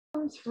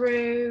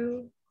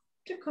through,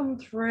 to come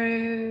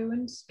through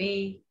and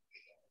speak.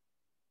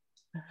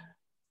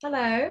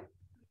 Hello.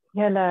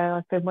 Hello,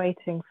 I've been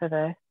waiting for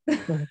this.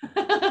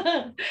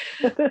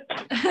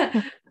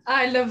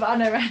 I love,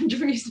 honor and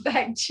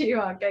respect you,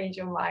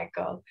 Archangel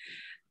Michael.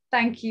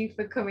 Thank you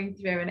for coming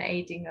through and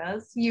aiding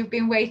us. You've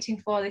been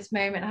waiting for this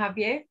moment, have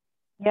you?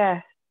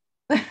 Yes.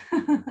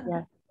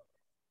 Yes.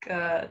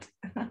 Good.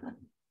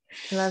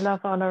 And I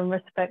love, honor and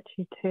respect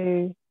you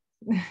too.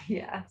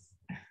 Yes.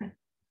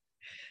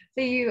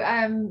 So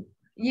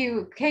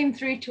you came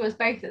through to us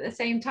both at the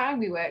same time,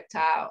 we worked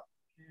out.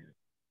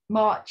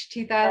 March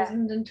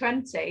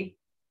 2020.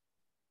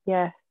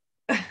 Yes.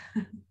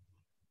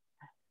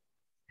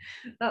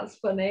 That's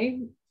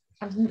funny.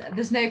 And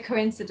there's no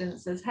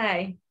coincidences,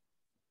 hey?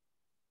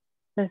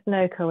 There's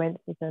no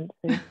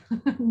coincidences.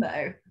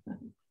 No.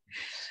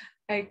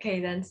 Okay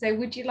then, so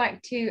would you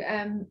like to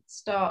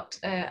start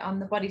on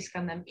the body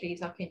scan then,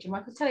 please, Archangel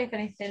Michael? Tell you if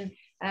anything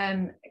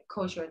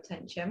calls your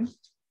attention.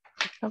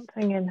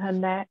 Something in her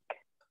neck.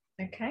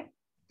 Okay.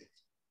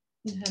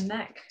 In her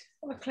neck.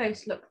 Have a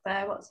close look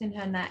there. What's in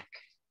her neck?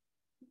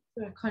 Is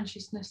there a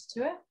consciousness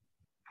to it?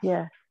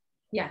 Yes.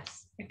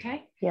 Yes.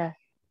 Okay. Yes.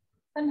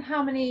 And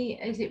how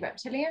many, is it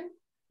reptilian?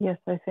 Yes,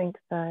 I think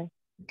so.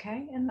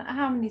 Okay. And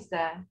how many's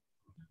there?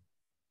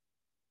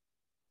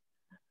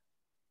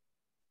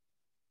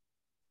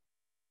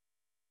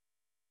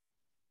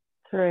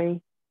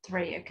 Three.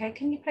 Three. Okay.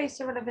 Can you place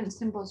the relevant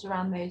symbols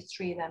around those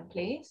three then,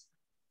 please?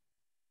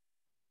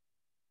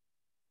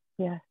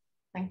 Yes.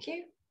 Thank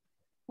you.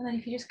 And then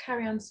if you just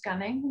carry on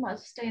scanning, you might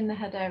stay in the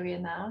head area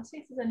now. See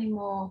if there's any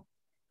more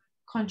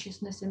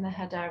consciousness in the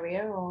head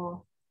area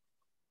or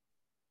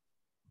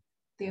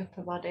the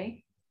upper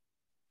body.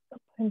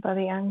 Something by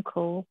the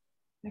ankle.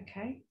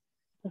 Okay.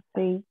 The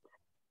feet.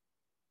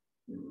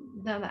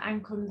 Now the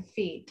ankle and the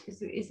feet.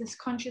 Is this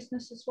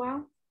consciousness as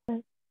well?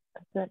 I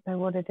don't know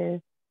what it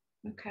is.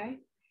 Okay.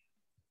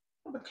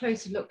 Have a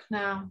closer look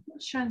now.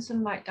 Let's shine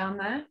some light down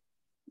there.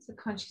 Is there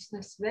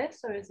consciousness to this,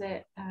 or is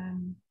it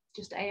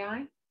just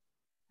AI?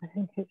 I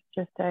think it's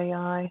just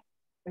AI.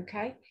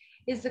 Okay.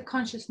 Is there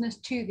consciousness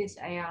to this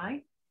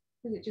AI?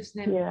 Is it just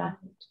an implant?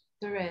 Yeah.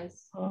 There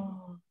is.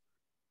 Oh.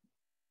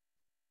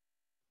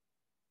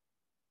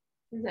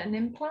 Is it an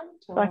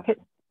implant? Or? Like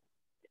it's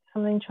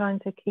something trying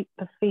to keep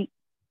the feet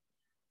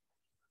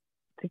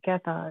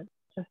together.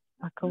 It's just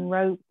like a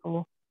rope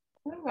or...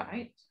 All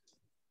right.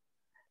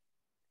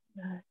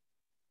 No.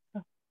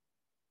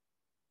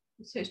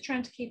 So it's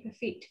trying to keep her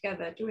feet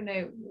together. Do we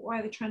know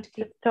why they're trying to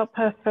keep... To stop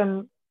her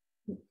from...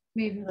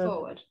 moving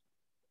forward?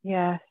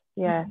 Yes,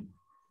 yes.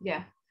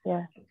 Yeah.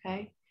 Yeah.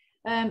 Okay.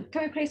 Can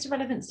we place the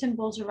relevant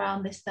symbols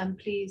around this then,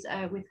 please,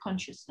 with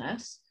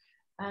consciousness?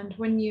 And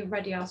when you're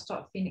ready, I'll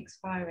start Phoenix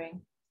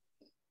firing.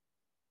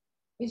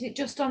 Is it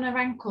just on her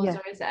ankles, yes.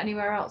 or is it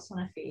anywhere else on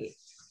her feet?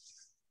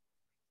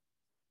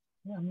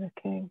 I'm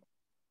looking.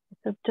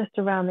 It's just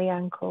around the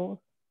ankles.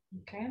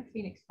 Okay, I'm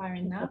Phoenix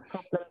firing now. The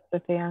problems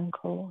with the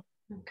ankles.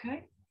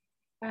 Okay.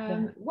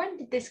 Yeah. When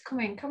did this come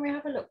in? Can we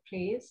have a look,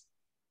 please?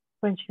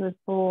 When she was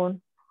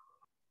born.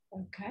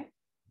 Okay.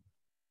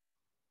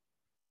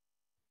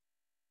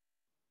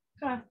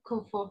 Can I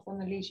call forth on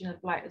the Legion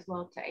of Light as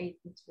well to aid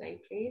me today,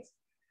 please?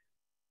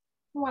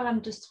 While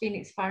I'm just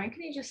Phoenix firing,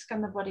 can you just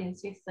scan the body and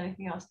see if there's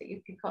anything else that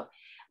you pick up?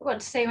 I've got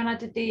to say, when I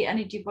did the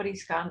energy body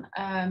scan,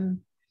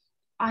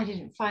 I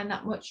didn't find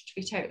that much, to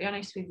be totally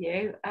honest with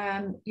you.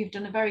 You've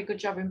done a very good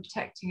job in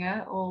protecting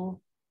her, or,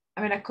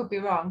 I mean, I could be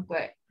wrong,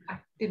 but I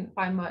didn't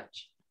find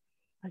much.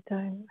 I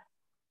don't.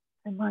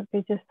 It might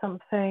be just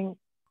something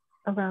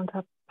around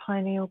her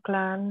pineal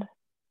gland.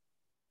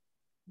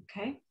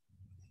 Okay.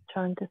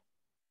 Trying to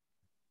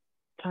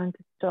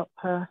stop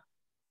her.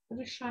 I'll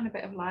just shine a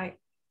bit of light.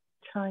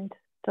 Trying to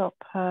stop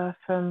her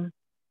from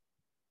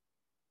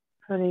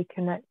fully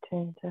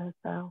connecting to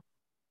herself.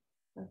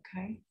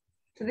 Okay.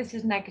 So this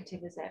is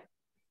negative, is it?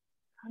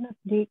 Kind of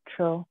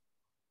neutral.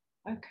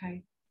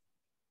 Okay.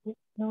 It's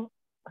not.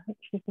 I think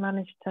she's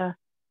managed to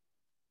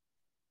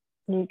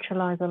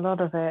neutralize a lot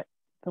of it,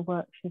 the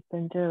work she's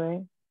been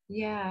doing.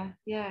 Yeah,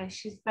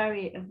 she's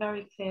a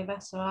very clear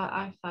vessel,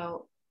 I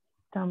felt.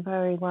 Done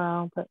very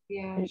well, but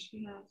yeah,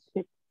 she has.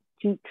 It's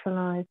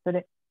neutralized, but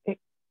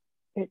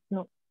it's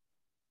not.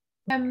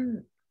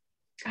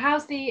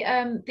 How's the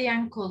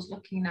ankles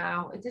looking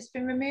now? Has this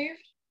been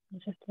removed? I'm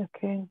just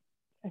looking,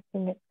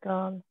 checking it's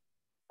gone.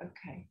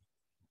 Okay.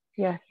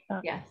 Yes.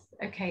 Yes.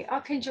 Okay.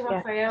 Archangel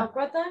Raphael,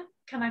 brother,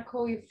 can I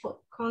call you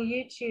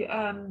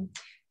to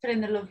fill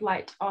in the love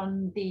light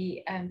on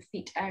the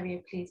feet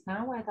area, please,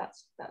 now, where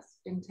that's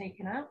been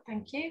taken out.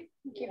 Thank you.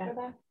 Thank you,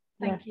 brother.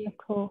 Thank you. Of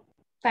course.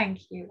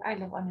 Thank you. I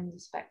love and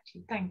respect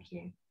you. Thank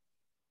you.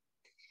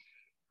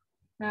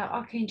 Now,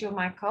 Archangel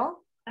Michael.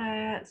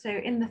 So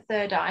in the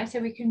third eye, so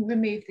we can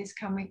remove this,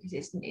 can we? Because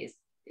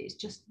it's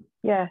just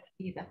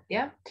either.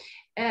 Yeah.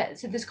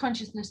 So there's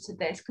consciousness to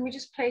this. Can we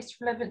just place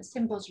relevant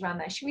symbols around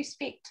there? Should we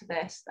speak to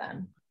this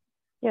then?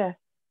 Yeah.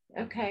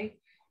 Okay.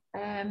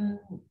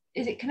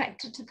 Is it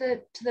connected to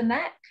the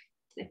neck?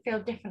 Does it feel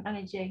different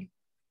energy?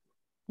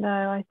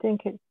 No, I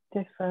think it's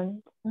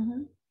different.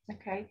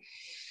 Okay.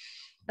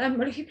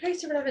 Well, if you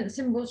place the relevant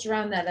symbols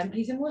around there, then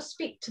please, and we'll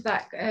speak to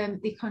that,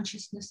 the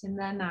consciousness in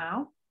there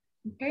now.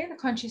 Okay, the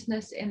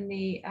consciousness in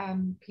the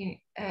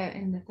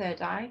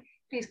third eye.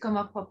 Please come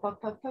up, up,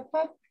 up, up, up,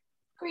 up.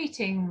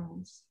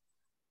 Greetings.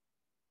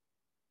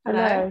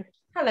 Hello.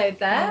 Hello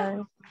there.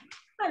 Hello.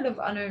 I love,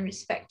 honor, and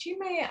respect you.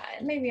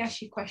 May we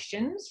ask you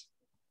questions?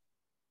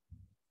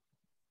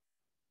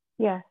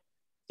 Yes.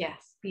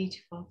 Yes,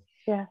 beautiful.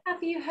 Yeah.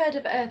 Have you heard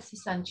of Earth's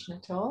ascension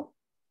at all?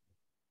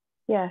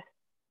 Yes.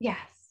 Yes.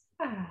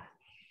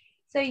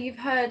 So you've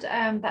heard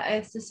that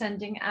Earth's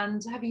ascending,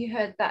 and have you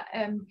heard that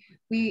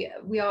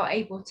we are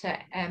able to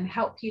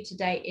help you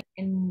today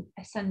in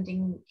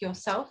ascending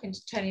yourself,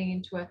 into turning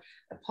into a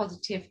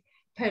positive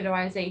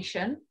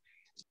polarization?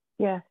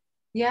 Yes.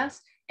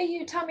 Yes.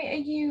 Tell me, are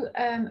you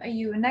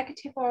a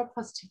negative or a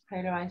positive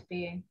polarized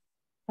being?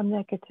 I'm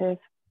negative.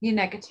 You're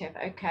negative,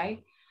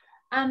 okay.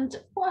 And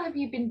what have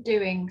you been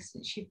doing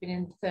since you've been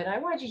in the third eye?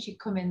 Why did you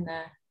come in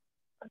there?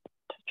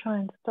 To try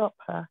and stop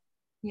her.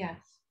 Yes.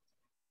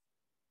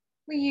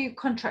 Were you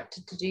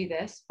contracted to do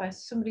this by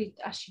somebody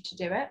asked you to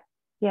do it?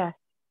 Yes.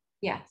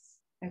 Yes.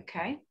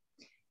 Okay.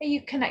 Are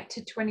you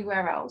connected to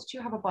anywhere else? Do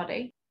you have a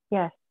body?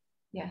 Yes.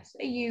 Yes.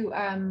 Are you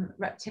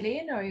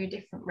reptilian, or are you a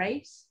different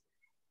race?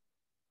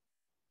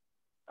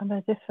 I'm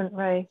a different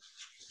race.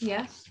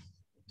 Yes.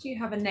 Do you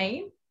have a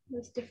name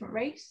that's a different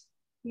race?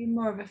 You're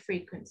more of a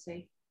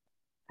frequency.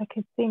 I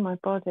can see my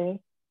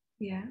body.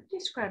 Yeah.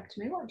 Describe to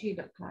me, what do you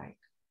look like?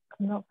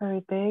 I'm not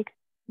very big.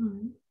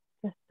 Mm.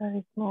 Just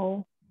very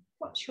small.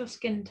 What's your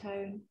skin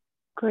tone?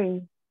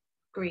 Green.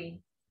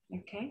 Green.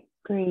 Okay.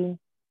 Green.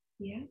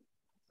 Yeah.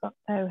 Got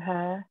no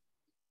hair.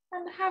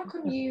 And how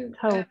come you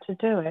told to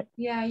do it?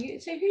 Yeah.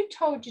 So who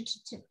told you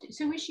to?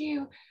 So was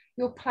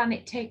your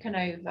planet taken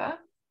over?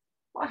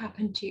 What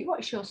happened to you?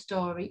 What's your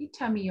story? You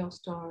tell me your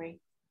story.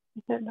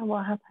 I don't know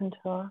what happened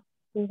to her.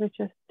 We were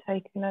just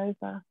taken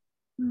over.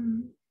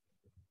 Mm.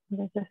 We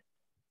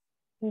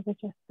were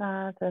just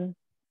sad, and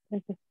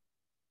they just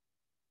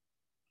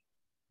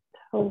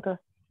told us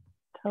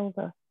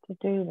to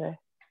do this.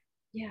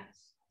 Yes.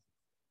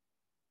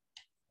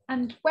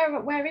 And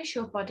where is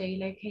your body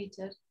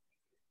located?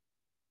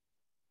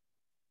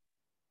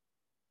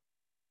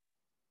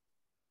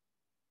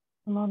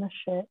 I'm on a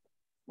ship.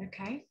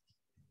 Okay.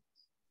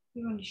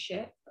 You're on a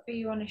ship. Are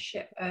you on a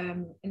ship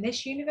in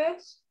this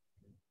universe?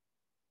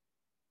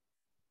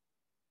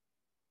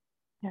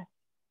 Yes.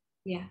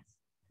 Yes.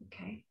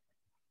 Okay.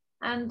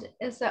 And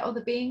is there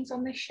other beings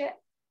on this ship?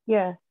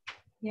 Yeah.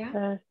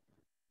 Yeah.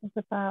 There's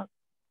about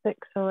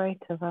 6 or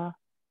 8 of us.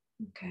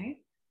 Okay.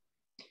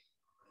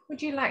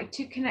 Would you like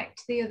to connect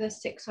to the other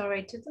 6 or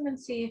 8 of them and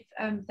see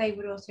if they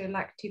would also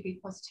like to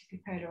be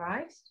positively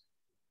polarized?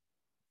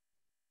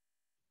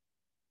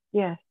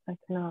 Yes, I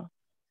can ask.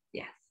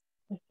 Yes.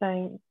 They're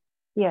saying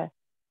yes.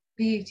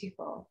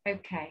 Beautiful.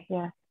 Okay.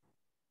 Yeah.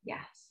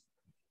 Yes.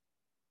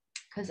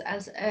 Because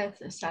as Earth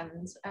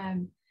ascends,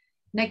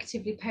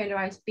 negatively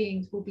polarized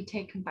beings will be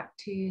taken back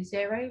to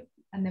 0,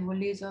 and they will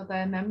lose all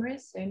their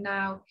memories. So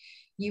now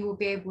you will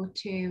be able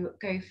to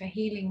go for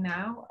healing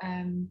now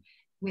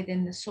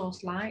within the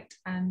source light,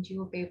 and you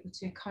will be able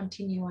to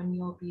continue on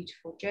your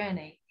beautiful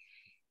journey.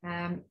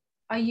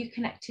 Are you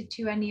connected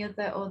to any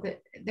other, or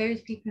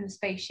those people in the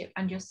spaceship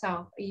and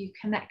yourself, are you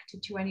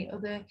connected to any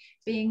other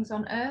beings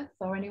on Earth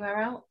or anywhere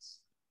else?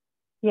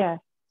 Yeah.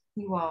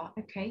 You are.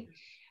 Okay.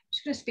 I'm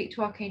just going to speak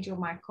to Archangel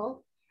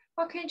Michael.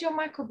 Archangel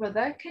Michael,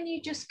 brother, can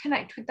you just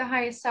connect with the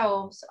higher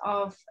selves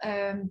of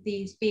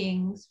these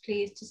beings,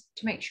 please, just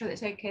to make sure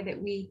it's okay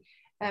that we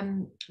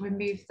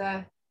remove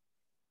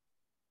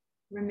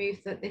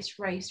this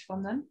race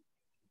from them?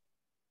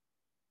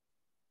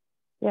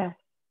 Yes.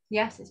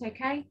 Yes, it's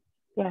okay.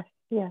 Yes.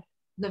 Yes.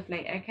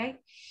 Lovely. Okay.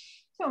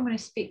 So I'm going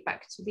to speak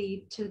back to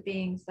the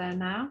beings there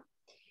now.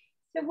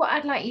 So what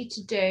I'd like you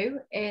to do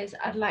is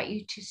I'd like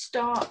you to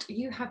start,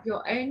 you have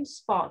your own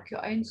spark,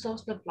 your own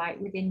source of light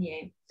within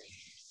you.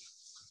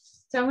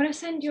 So I'm going to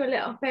send you a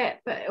little bit,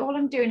 but all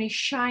I'm doing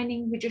is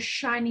we're just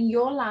shining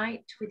your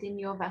light within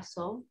your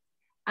vessel.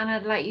 And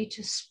I'd like you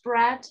to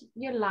spread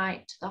your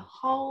light to the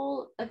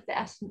whole of the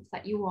essence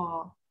that you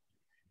are.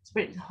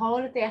 Spread the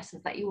whole of the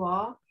essence that you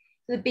are.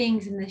 The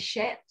beings in the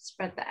ship,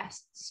 spread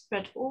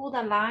all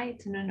the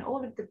light, and then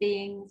all of the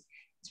beings,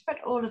 spread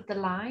all of the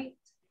light.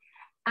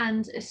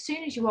 And as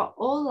soon as you are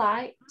all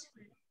light,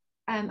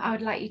 I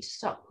would like you to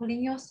start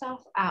pulling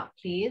yourself out,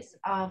 please,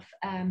 of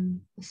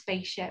the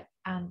spaceship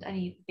and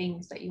any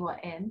beings that you are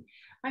in.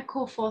 I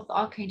call forth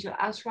Archangel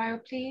Azrael,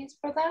 please,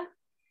 brother,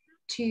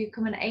 to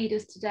come and aid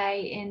us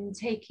today in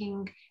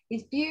taking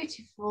these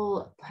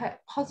beautiful,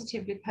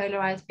 positively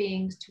polarized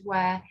beings to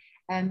where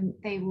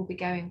they will be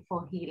going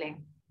for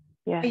healing.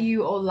 Yeah. Are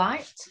you all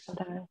light?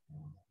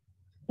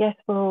 Yes,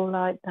 we're all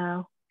light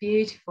now.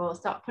 Beautiful.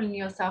 Start pulling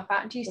yourself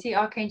out. Do you see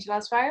Archangel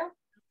Azrael?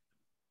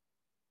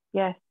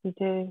 Yes, you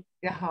do.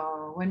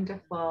 Oh,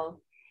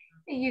 wonderful.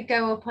 You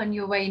go up on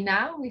your way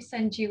now. We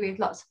send you with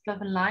lots of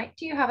love and light.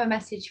 Do you have a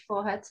message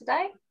for her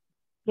today?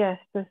 Yes,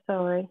 we're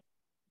sorry.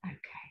 Okay.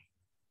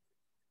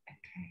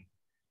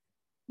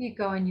 You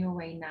go on your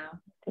way now.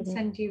 I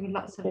send you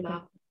lots of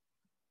love.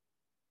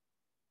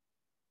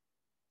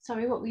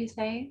 Sorry, what were you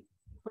saying?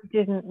 We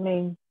didn't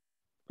mean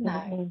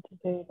to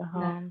do the No.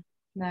 harm.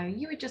 No,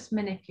 you were just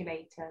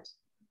manipulated.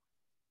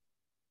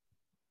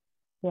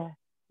 Yeah.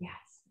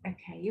 Yes.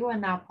 Okay, you are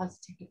now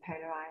positively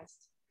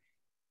polarized.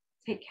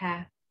 Take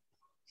care.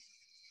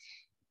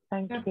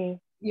 Thank you.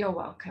 You're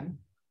welcome.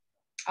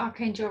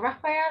 Archangel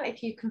Raphael,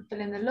 if you can fill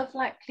in the love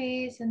light,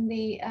 please, in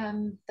the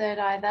third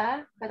eye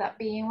there, where that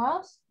being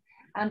was.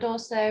 And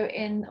also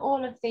in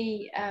all of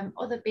the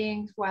other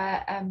beings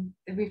where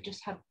we've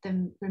just had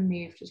them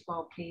removed as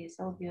well, please.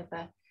 All the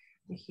other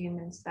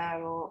humans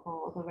there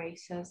or other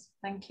races.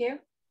 Thank you.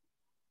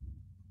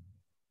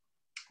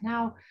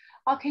 Now,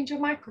 Archangel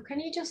Michael, can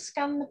you just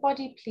scan the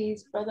body,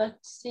 please, brother,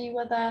 to see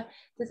whether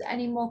there's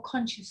any more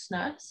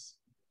consciousness?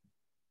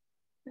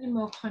 Any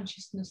more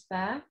consciousness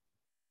there?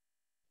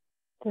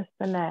 Just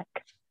the neck.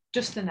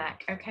 Just the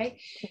neck, okay.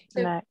 Just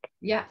the neck.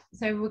 Yeah,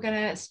 so we're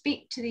going to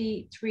speak to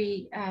the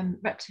 3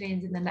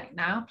 reptilians in the neck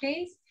now,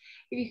 please.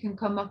 If you can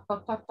come up.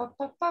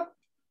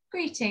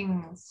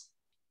 Greetings.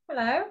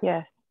 Hello.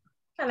 Yes.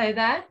 Hello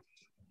there.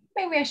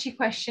 May we ask you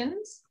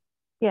questions?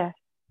 Yes.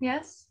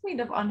 Yes, we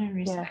love, honour and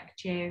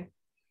respect you.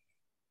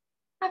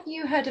 Have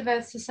you heard of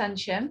Earth's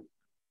ascension?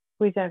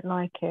 We don't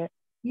like it.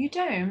 You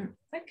don't?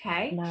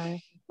 Okay. No.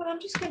 Well,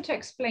 I'm just going to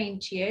explain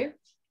to you.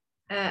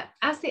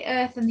 As the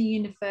Earth and the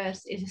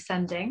universe is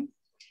ascending,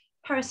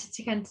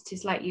 parasitic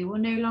entities like you will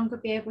no longer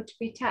be able to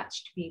be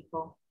attached to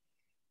people.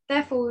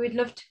 Therefore, we would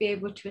love to be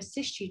able to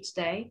assist you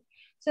today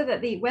so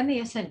that when the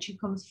ascension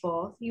comes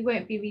forth, you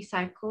won't be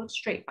recycled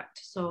straight back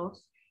to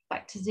source,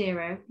 back to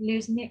zero,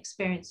 losing the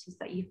experiences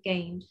that you've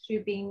gained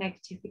through being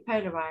negatively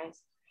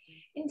polarized.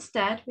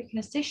 Instead, we can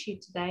assist you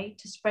today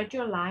to spread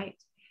your light,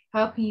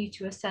 helping you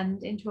to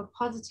ascend into a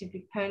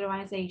positively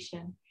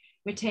polarization,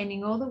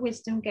 retaining all the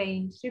wisdom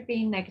gained through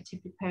being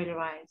negatively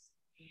polarized.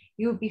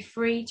 You will be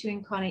free to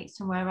incarnate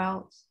somewhere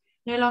else,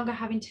 no longer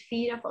having to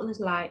feed off others'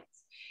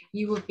 lights.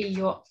 You will be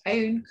your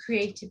own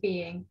creator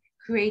being,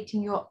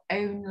 creating your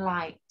own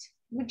light.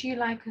 Would you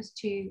like us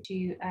to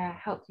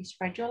help you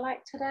spread your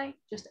light today?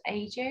 Just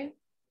aid you?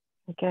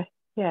 I guess,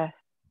 yes.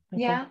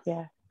 Yes?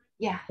 Yes.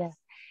 Yes. Yes.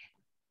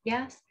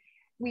 Yes.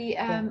 We,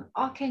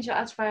 Archangel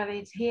Azrael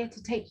is here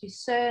to take you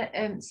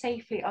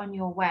safely on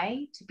your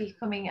way to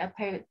becoming a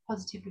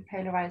positively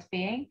polarized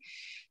being.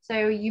 So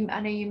I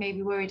know you may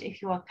be worried if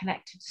you are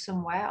connected to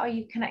somewhere. Are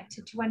you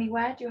connected to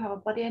anywhere? Do you have a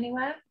body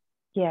anywhere?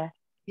 Yeah.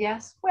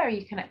 Yes. Where are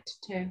you connected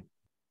to?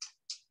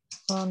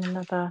 On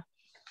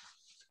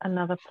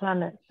another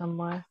planet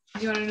somewhere.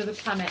 You're on another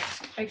planet.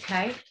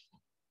 Okay.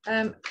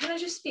 Can I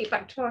just speak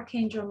back to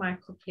Archangel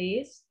Michael,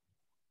 please?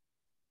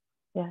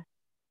 Yeah.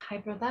 Hi,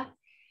 brother.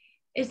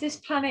 Is this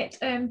planet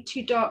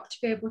too dark to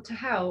be able to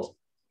help?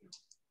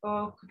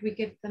 Or could we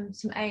give them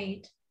some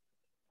aid?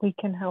 We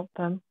can help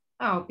them.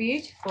 Oh,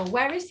 beautiful.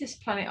 Where is this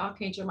planet,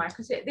 Archangel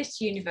Michael? Is it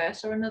this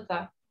universe or another?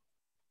 I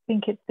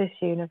think it's this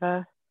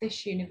universe.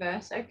 This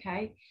universe,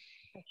 okay.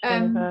 This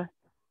universe.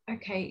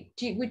 Okay.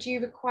 Would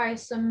you require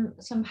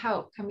some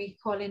help? Can we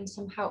call in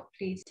some help,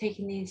 please,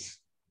 taking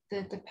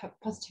the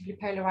positively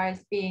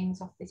polarized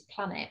beings off this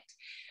planet?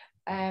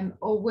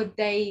 Or would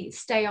they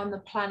stay on the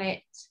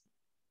planet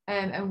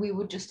and we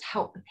would just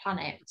help the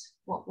planet?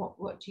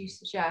 What do you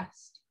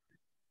suggest?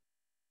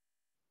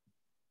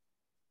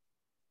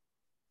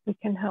 We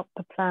can help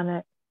the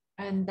planet.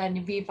 And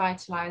then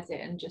revitalize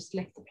it and just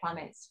lift the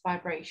planet's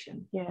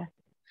vibration. Yeah.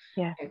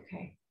 Yeah.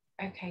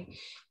 Okay.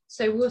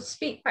 So we'll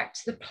speak back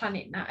to the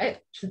planet now.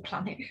 To the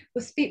planet.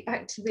 We'll speak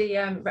back to the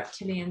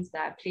reptilians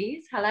there,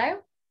 please. Hello.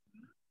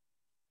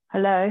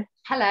 Hello.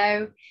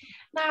 Hello.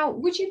 Now,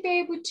 would you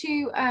be able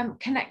to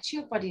connect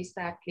your bodies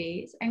there,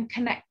 please, and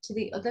connect to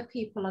the other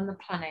people on the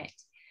planet?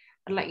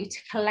 I'd like you to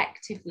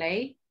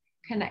collectively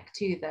connect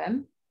to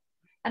them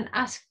and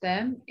ask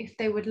them if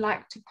they would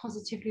like to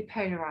positively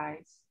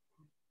polarize.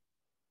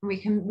 We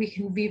can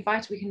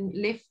revitalize, we can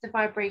lift the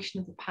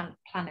vibration of the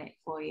planet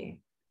for you.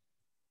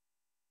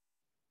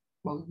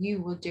 Well,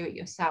 you will do it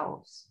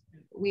yourselves.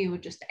 We will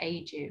just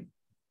aid you.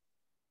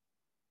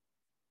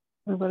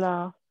 We will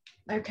ask.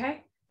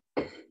 Okay.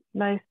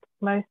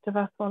 Most of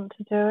us want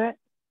to do it.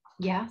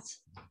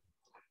 Yes.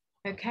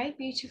 Okay,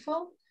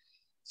 beautiful.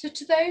 So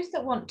to those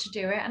that want to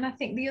do it, and I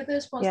think the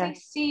others, once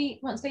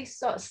they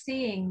start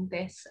seeing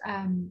this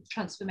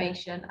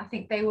transformation, I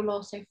think they will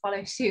also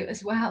follow suit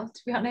as well,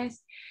 to be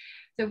honest.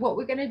 So what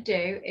we're going to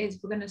do is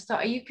we're going to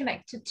start. Are you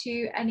connected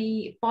to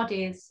any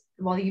bodies?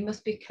 Well, you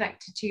must be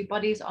connected to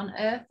bodies on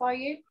Earth, are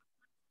you?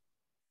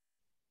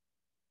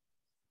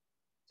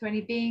 To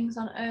any beings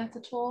on Earth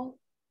at all?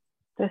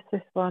 This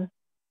one.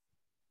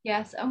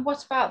 Yes. And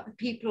what about the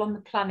people on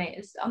the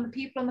planet? On the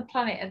people on the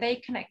planet, are they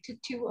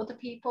connected to other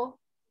people?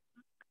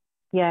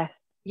 Yes.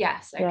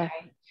 Yes. Okay.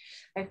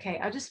 Yes. Okay.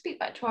 I'll just speak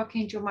back to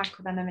Archangel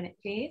Michael then a minute,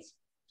 please.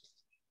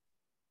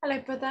 Hello,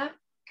 brother.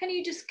 Can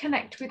you just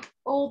connect with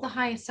all the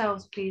higher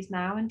selves, please,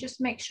 now, and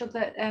just make sure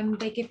that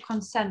they give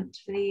consent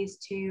for these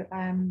to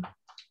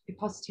be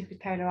positively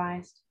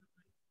polarized?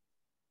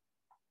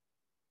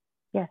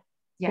 Yes.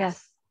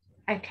 Yes.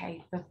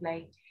 Okay,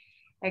 lovely.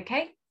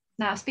 Okay,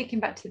 now speaking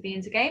back to the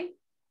beings again.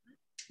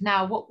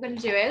 Now what we're going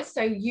to do is,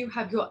 so you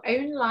have your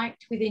own light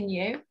within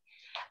you,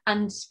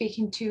 and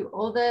speaking to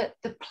all the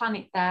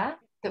planet there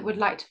that would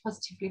like to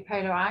positively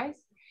polarize,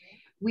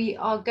 we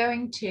are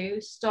going to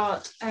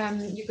start,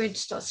 you're going to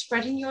start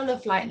spreading your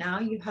love light now.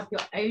 You have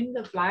your own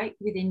love light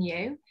within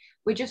you.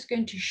 We're just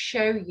going to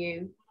show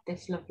you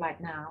this love light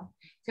now.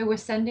 So we're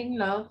sending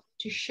love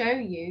to show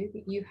you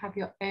that you have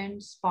your own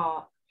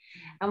spark.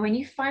 And when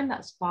you find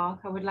that spark,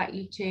 I would like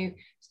you to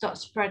start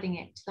spreading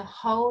it to the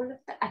whole of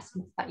the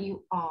essence that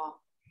you are.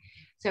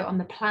 So on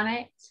the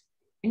planet,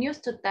 when you're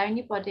stood there in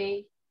your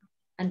body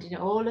and in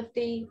all of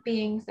the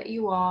beings that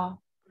you are,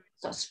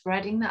 start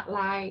spreading that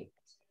light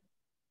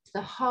to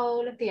the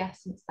whole of the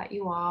essence that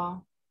you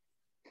are.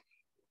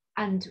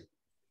 And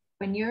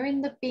when you're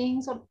in the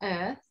beings on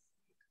earth,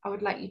 I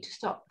would like you to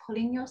start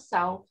pulling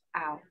yourself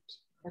out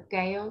of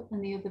Gail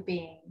and the other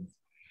beings.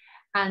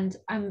 And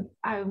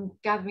I'm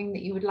gathering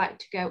that you would like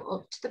to go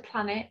up to the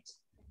planet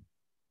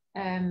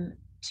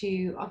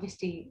to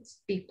obviously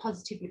be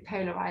positively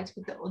polarized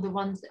with the other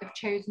ones that have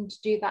chosen to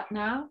do that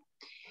now.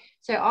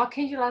 So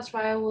Archangel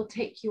Azrael will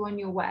take you on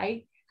your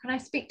way. Can I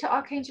speak to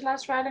Archangel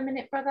Azrael a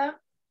minute, brother?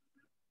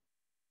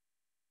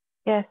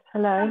 Yes,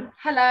 hello.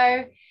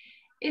 Hello.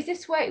 Is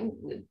this way,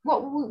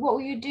 what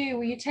will you do?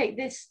 Will you take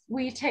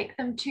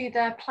them to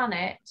their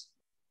planet?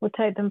 We'll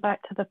take them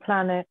back to the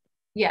planet.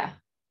 Yeah.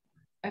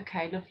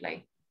 Okay,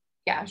 lovely.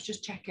 Yeah, I was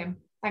just checking.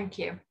 Thank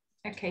you.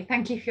 Okay,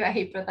 thank you for your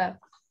aid, brother.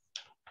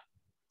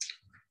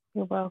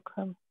 You're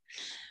welcome.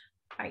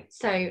 Right,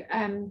 so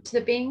to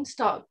the beings,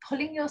 start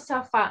pulling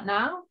yourself out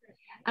now,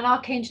 and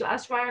Archangel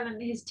Azrael and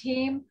his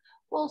team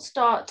will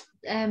start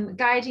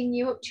guiding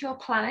you up to your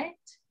planet.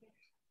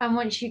 And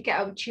once you get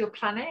up to your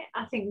planet,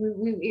 I think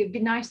it'd be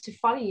nice to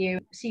follow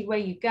you, see where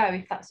you go,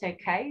 if that's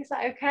okay. Is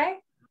that okay?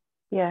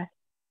 Yeah.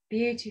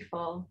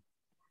 Beautiful.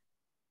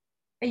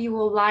 Are you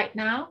all light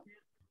now?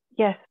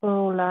 Yes, we're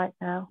all light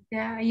now.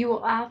 Yeah. Are you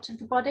all out of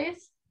the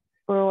bodies?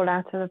 We're all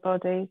out of the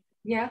bodies.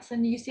 Yes.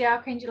 And you see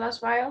Archangel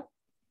Azrael?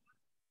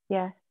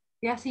 Yes.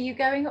 Yes. Are you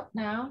going up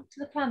now to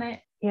the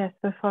planet? Yes,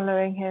 we're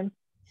following him.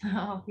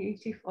 Oh,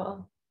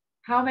 beautiful.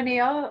 How many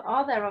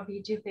are there of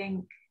you, do you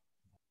think?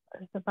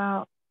 There's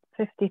about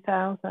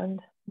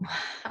 50,000.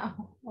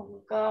 Wow.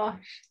 Oh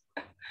gosh.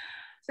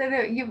 So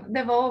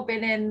they've all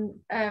been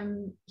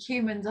in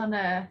humans on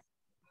Earth.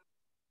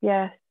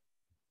 Yes.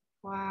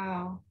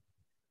 Wow.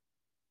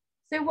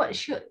 So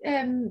what's your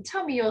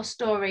tell me your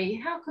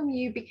story. How come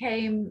you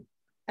became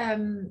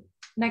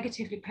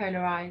negatively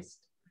polarized?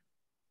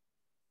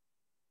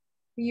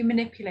 Were you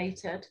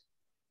manipulated?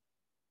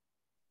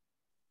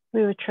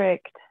 We were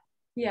tricked.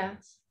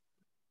 Yes.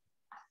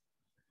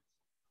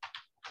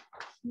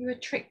 You were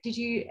tricked. Did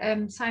you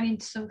sign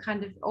into some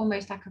kind of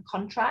almost like a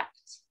contract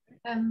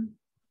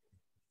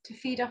to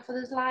feed off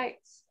others'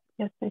 lights?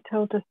 Yes, they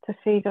told us to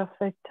feed off.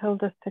 They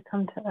told us to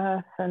come to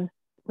Earth, and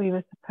we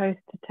were supposed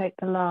to take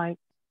the light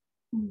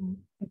and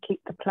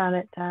keep the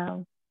planet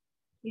down.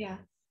 Yeah.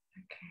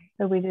 Okay.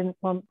 So we didn't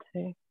want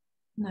to.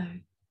 No.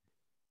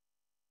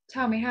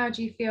 Tell me, how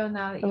do you feel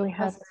now that So you're we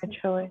had no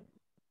choice.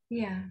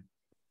 Yeah.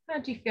 How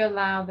do you feel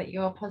now that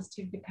you're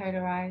positively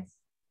polarized?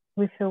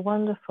 We feel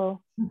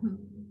wonderful.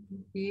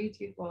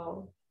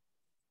 Beautiful.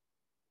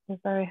 We're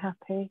very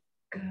happy.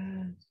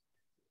 Good.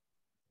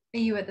 Are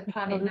you at the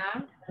planet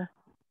now?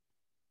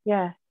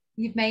 Yeah.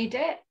 You've made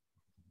it?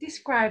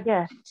 Describe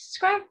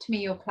to me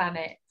your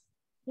planet.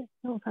 It's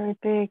not very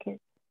big.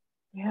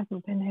 We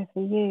haven't been here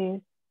for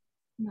years.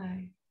 No.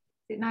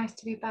 Is it nice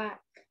to be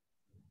back?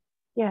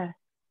 Yeah.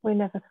 We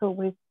never thought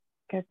we'd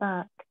go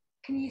back.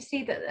 Can you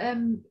see that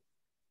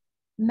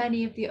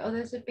many of the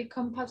others have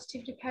become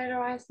positively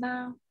polarized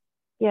now?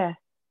 Yeah.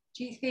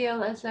 Do you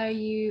feel as though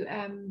you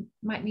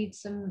might need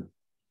some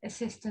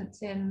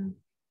assistance in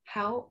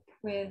help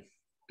with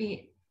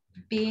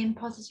being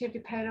positively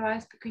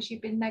polarized because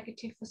you've been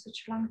negative for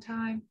such a long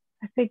time?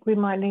 I think we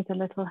might need a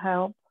little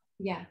help.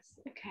 Yes.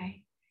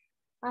 Okay.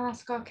 I'll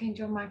ask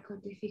Archangel Michael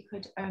if he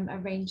could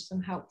arrange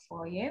some help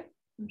for you.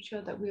 I'm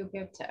sure that we'll be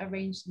able to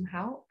arrange some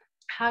help.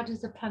 How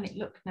does the planet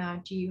look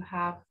now?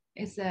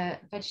 Is there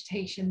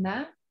vegetation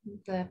there?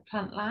 The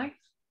plant life?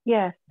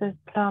 Yes, there's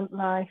plant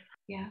life.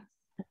 Yeah.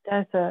 The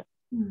desert.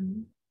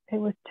 It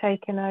was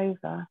taken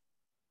over.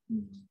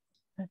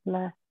 There's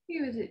less.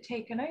 Who was it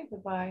taken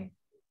over by?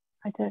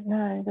 I don't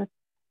know.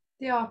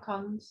 The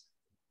Archons?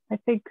 I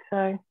think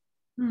so.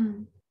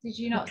 Did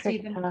you not see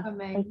them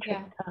coming? They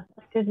tricked us.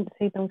 I didn't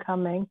see them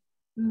coming.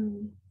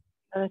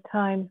 By the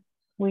time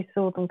we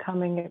saw them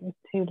coming, it was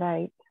too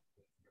late.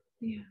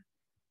 Yeah.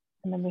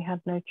 And then we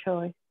had no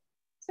choice.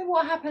 So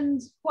what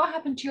happened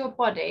to your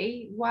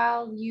body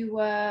while you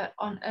were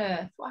on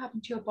Earth? What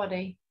happened to your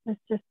body?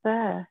 It's just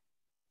there.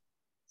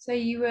 So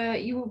you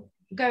were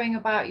going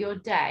about your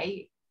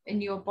day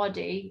in your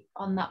body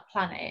on that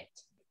planet,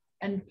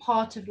 and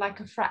part of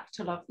like a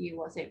fractal of you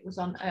was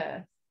on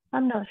Earth?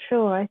 I'm not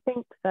sure. I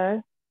think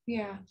so.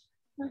 Yeah,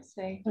 I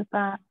see. We're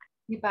back.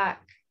 You're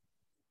back.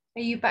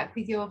 Are you back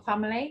with your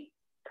family?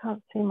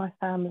 Can't see my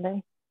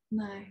family.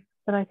 No.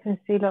 but I can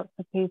see lots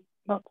of people,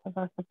 lots of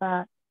us are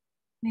back.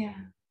 Yeah.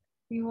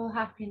 You're all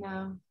happy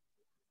now.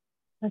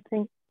 I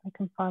think I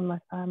can find my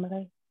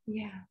family.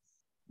 Yes.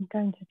 I'm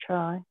going to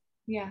try.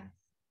 Yeah.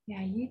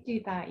 Yeah, you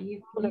do that. I'm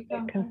You a bit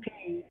go.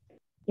 confused.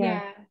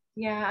 Yeah.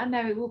 Yeah, I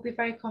know it will be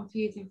very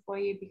confusing for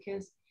you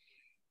because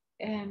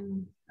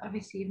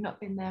obviously you've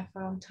not been there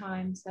for a long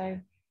time. So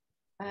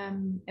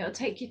it'll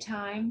take you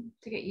time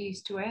to get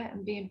used to it,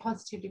 and being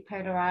positively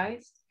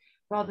polarized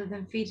rather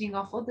than feeding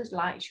off others'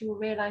 lights, you will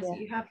realize that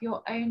you have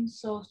your own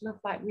source love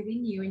light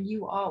within you, and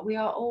we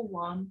are all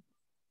one,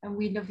 and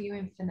we love you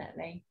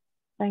infinitely.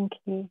 Thank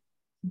you.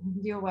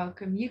 You're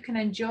welcome. You can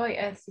enjoy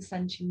Earth's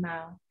ascension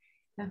now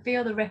and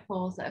feel the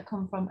ripples that have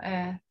come from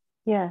Earth.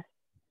 Yes.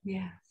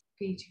 Yes,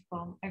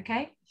 beautiful.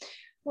 Okay,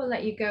 we'll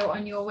let you go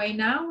on your way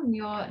now on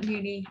your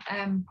newly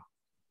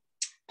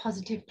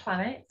positive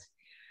planet.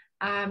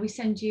 We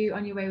send you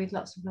on your way with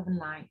lots of love and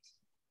light.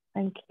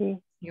 Thank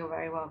you. You're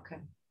very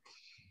welcome.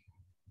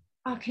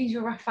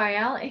 Archangel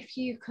Raphael, if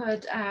you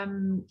could,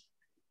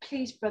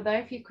 please, brother,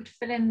 if you could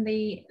fill in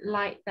the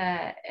light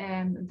there,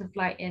 the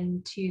light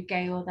into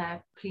Gail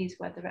there, please,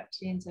 where the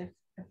reptilians have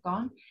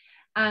gone,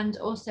 and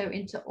also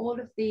into all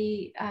of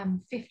the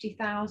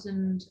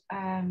 50,000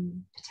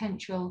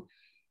 potential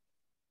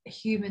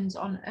humans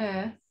on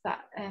Earth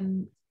that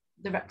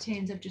the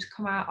reptilians have just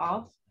come out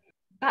of.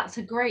 That's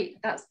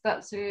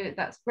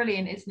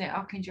brilliant, isn't it,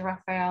 Archangel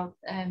Raphael,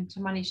 to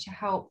manage to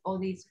help all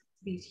these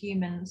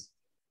humans.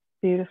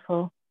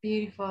 Beautiful.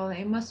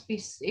 It must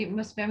be,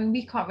 I mean,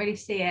 we can't really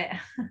see it.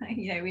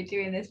 You know, we're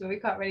doing this, but we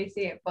can't really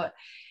see it. But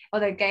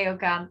although Gail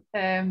can,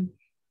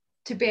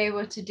 to be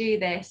able to do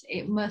this,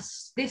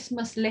 this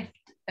must lift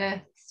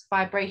Earth's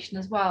vibration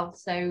as well.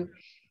 So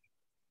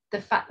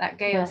the fact that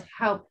Gail's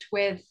helped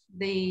with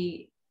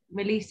the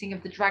releasing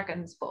of the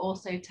dragons, but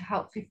also to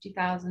help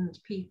 50,000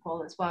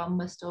 people as well,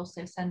 must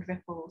also send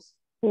ripples.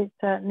 It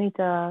certainly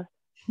does.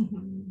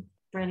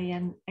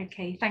 Brilliant.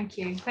 Okay, thank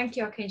you. Thank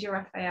you, Archangel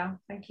Raphael.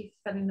 Thank you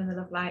for sending them the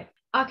love light.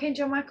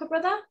 Archangel Michael,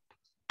 brother?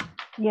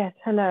 Yes,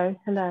 hello.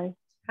 Hello.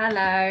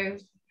 Hello.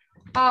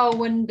 Oh,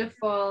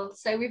 wonderful.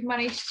 So we've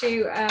managed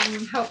to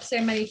help so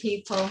many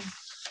people.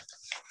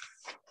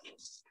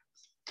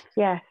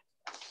 Yes.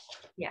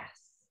 Yes.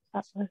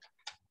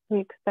 We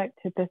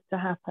expected this to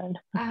happen.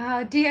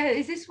 Dear,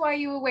 is this why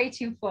you were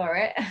waiting for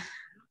it?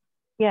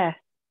 Yes.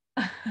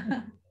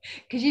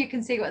 Because you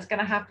can see what's going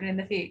to happen in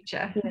the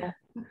future. Yeah.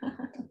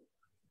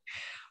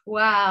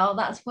 Wow,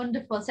 that's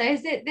wonderful. So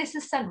this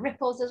has sent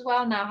ripples as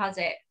well now, has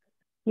it?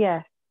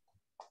 Yes.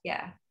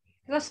 Yeah.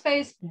 Because I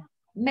suppose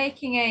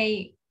making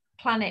a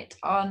planet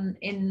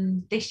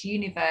in this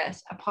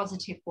universe a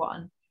positive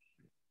one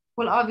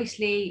will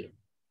obviously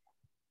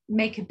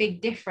make a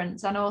big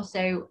difference, and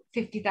also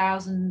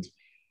 50,000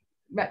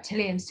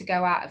 reptilians to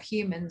go out of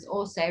humans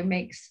also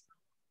makes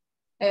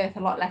Earth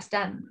a lot less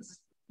dense.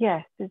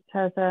 Yes, it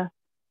has a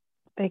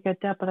bigger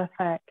double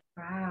effect.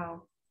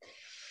 Wow.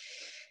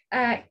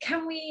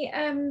 Can we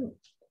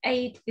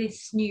aid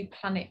this new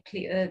planet,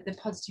 please, the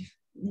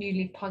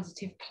newly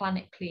positive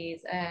planet,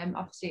 please?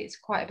 Obviously it's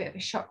quite a bit of a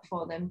shock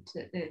for them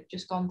they've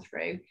just gone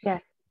through.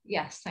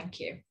 Yes, thank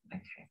you.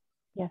 Okay.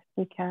 Yes,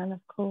 we can, of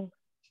course.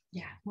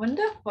 Yeah,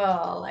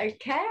 wonderful.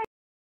 Okay.